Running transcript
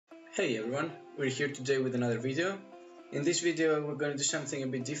Hey everyone, we're here today with another video. In this video we're going to do something a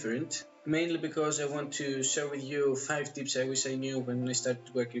bit different, mainly because I want to share with you 5 tips I wish I knew when I started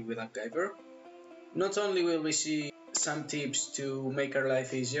working with APPGYVER. Not only will we see some tips to make our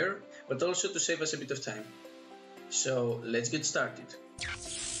life easier, but also to save us a bit of time. So let's get started.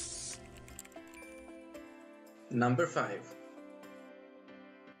 Number 5.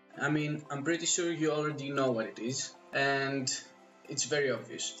 I'm pretty sure you already know what it is, and it's very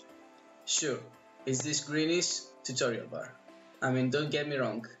obvious. Sure, it's this greenish tutorial bar. Don't get me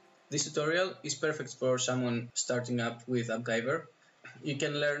wrong, this tutorial is perfect for someone starting up with APPGYVER. You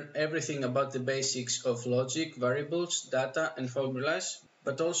can learn everything about the basics of logic, variables, data and formulas,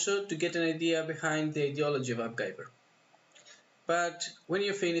 but also to get an idea behind the ideology of APPGYVER. But when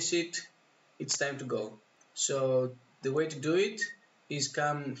you finish it, it's time to go. So the way to do it is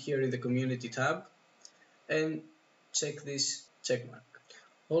come here in the community tab and check this checkmark.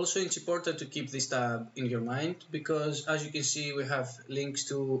 Also, it's important to keep this tab in your mind because, as you can see, we have links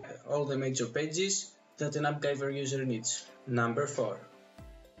to all the major pages that an APPGYVER user needs. Number 4.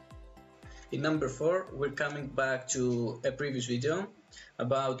 In number 4, we're coming back to a previous video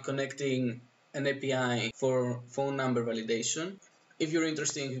about connecting an API for phone number validation. If you're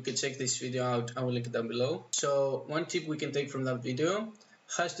interested, you can check this video out. I will link it down below. So, one tip we can take from that video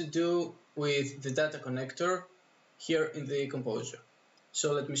has to do with the data connector here in the composer.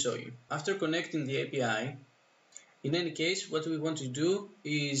 So let me show you. After connecting the API, in any case, what we want to do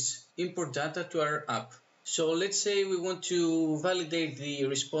is import data to our app. So let's say we want to validate the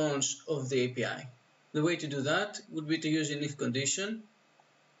response of the API. The way to do that would be to use an if condition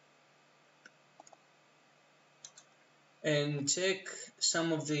and check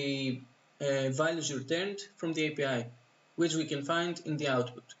some of the values returned from the API, which we can find in the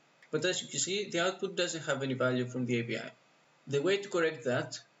output. But as you can see, the output doesn't have any value from the API. The way to correct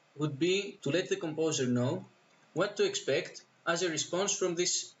that would be to let the composer know what to expect as a response from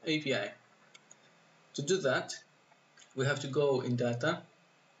this API. To do that, we have to go in data,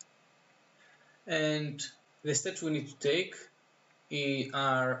 and the steps we need to take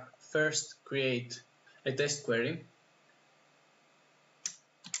are first create a test query,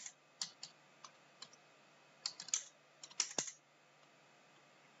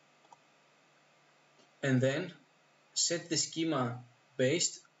 and then set the schema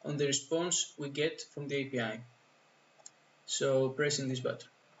based on the response we get from the API. So pressing this button,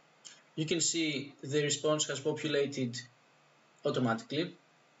 you can see the response has populated automatically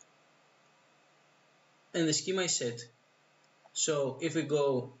and the schema is set. So if we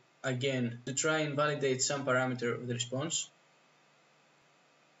go again to try and validate some parameter of the response,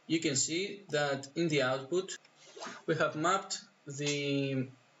 you can see that in the output we have mapped the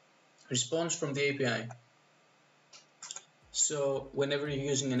response from the API. So whenever you're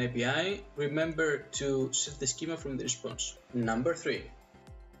using an API, remember to set the schema from the response. Number 3.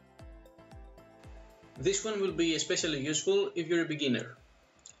 This one will be especially useful if you're a beginner.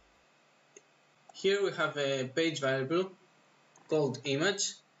 Here we have a page variable called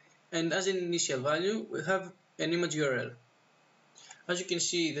image, and as an initial value we have an image URL. As you can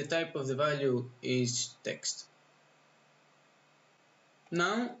see, the type of the value is text.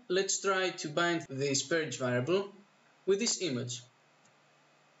 Now let's try to bind this page variable with this image.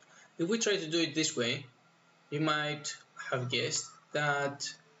 If we try to do it this way, you might have guessed that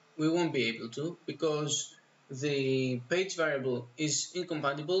we won't be able to, because the page variable is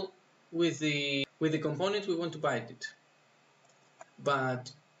incompatible with the component we want to bind it.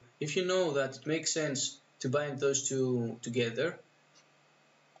 But if you know that it makes sense to bind those two together,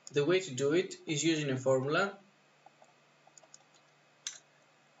 the way to do it is using a formula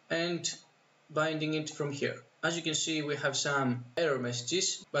and binding it from here. As you can see, we have some error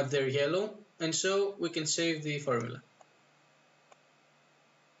messages, but they're yellow, and so we can save the formula.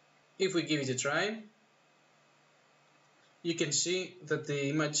 If we give it a try, you can see that the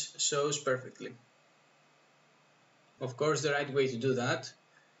image shows perfectly. Of course, the right way to do that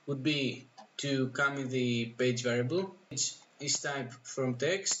would be to come in the page variable, which is typed from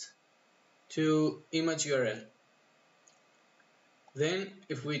text to image URL. Then,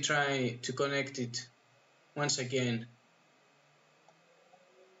 if we try to connect it once again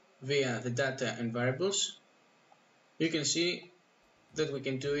via the data and variables, you can see that we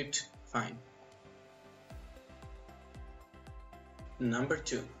can do it fine. Number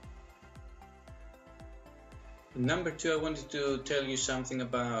 2. Number 2, I wanted to tell you something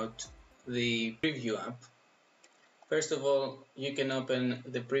about the preview app. First of all, you can open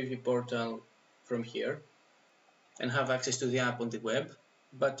the preview portal from here and have access to the app on the web.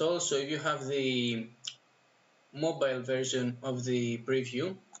 But also, if you have the mobile version of the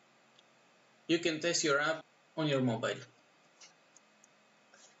preview, you can test your app on your mobile.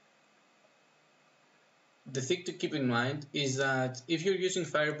 The thing to keep in mind is that if you're using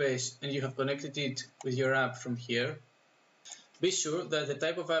Firebase and you have connected it with your app from here, be sure that the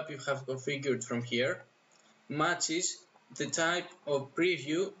type of app you have configured from here matches the type of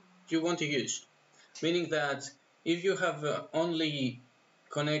preview you want to use. Meaning that if you have only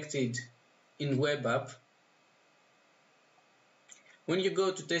connected in web app, when you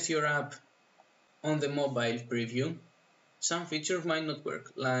go to test your app on the mobile preview, some features might not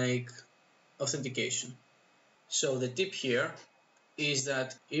work, like authentication. So the tip here is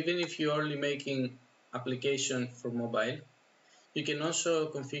that even if you're only making application for mobile, you can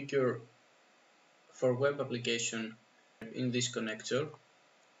also configure for web application in this connector.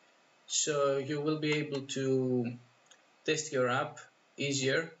 So you will be able to test your app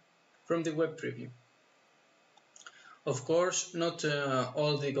easier from the web preview. Of course, not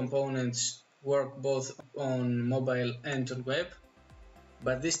all the components work both on mobile and on web,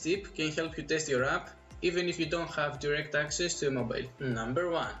 but this tip can help you test your app even if you don't have direct access to a mobile. Number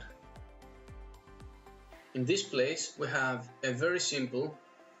 1. In this place we have a very simple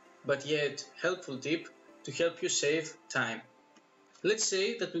but yet helpful tip to help you save time. Let's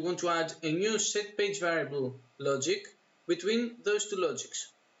say that we want to add a new set page variable logic between those two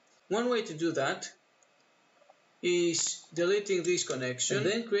logics. One way to do that is deleting this connection and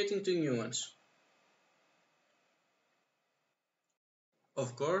then creating two new ones.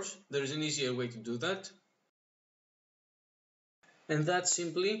 Of course, there is an easier way to do that, and that's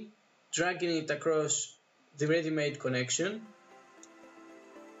simply dragging it across the ready-made connection,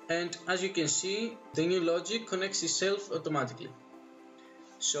 and as you can see, the new logic connects itself automatically.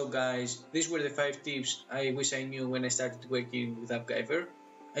 So guys, these were the 5 tips I wish I knew when I started working with AppGyver.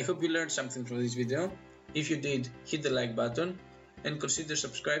 I hope you learned something from this video. If you did, hit the like button and consider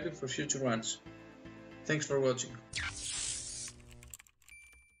subscribing for future ones. Thanks for watching.